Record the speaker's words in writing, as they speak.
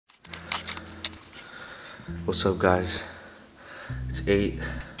What's up, guys? It's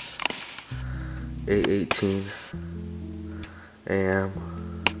 8:18 a.m.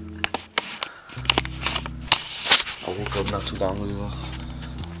 I woke up not too long ago,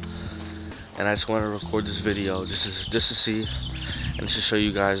 and I just want to record this video just to see and just to show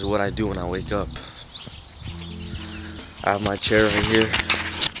you guys what I do when I wake up. I have my chair right here.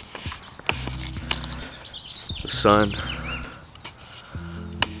 The sun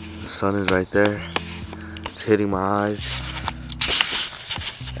is right there. It's hitting my eyes,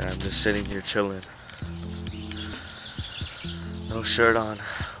 and I'm just sitting here chilling. No shirt on,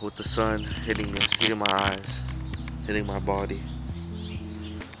 with the sun hitting my eyes, hitting my body,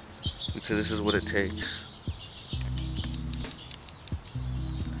 because this is what it takes.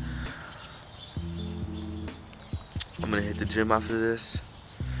 I'm gonna hit the gym after this.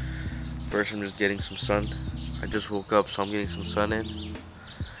 First, I'm just getting some sun. I just woke up, so I'm getting some sun in,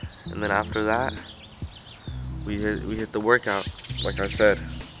 and then after that, we hit the workout, like I said.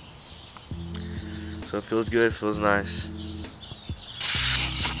 So it feels good, feels nice.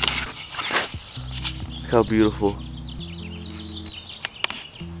 Look how beautiful.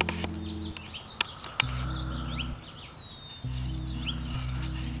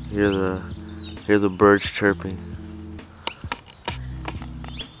 Hear the birds chirping.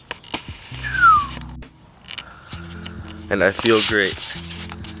 And I feel great.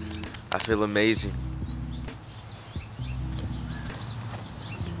 I feel amazing.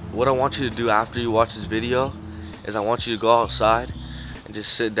 What I want you to do after you watch this video is I want you to go outside and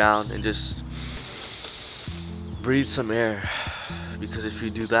just sit down and just breathe some air. Because if you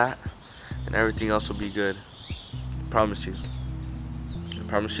do that, then everything else will be good. I promise you. I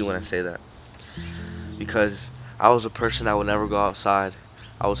promise you when I say that. Because I was a person that would never go outside.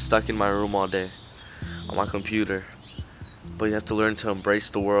 I was stuck in my room all day on my computer. But you have to learn to embrace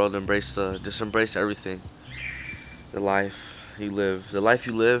the world, just embrace everything. The life you live. The life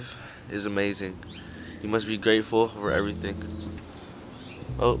you live is amazing. You must be grateful for everything.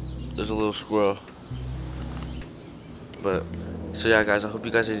 Oh, there's a little squirrel. So yeah, guys, I hope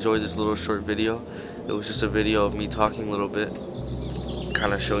you guys enjoyed this little short video. It was just a video of me talking a little bit,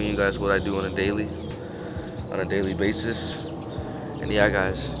 kind of showing you guys what I do on a daily basis. And yeah,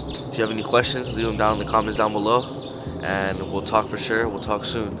 guys, if you have any questions, leave them down in the comments down below, and we'll talk for sure. We'll talk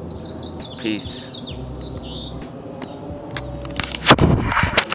soon. Peace.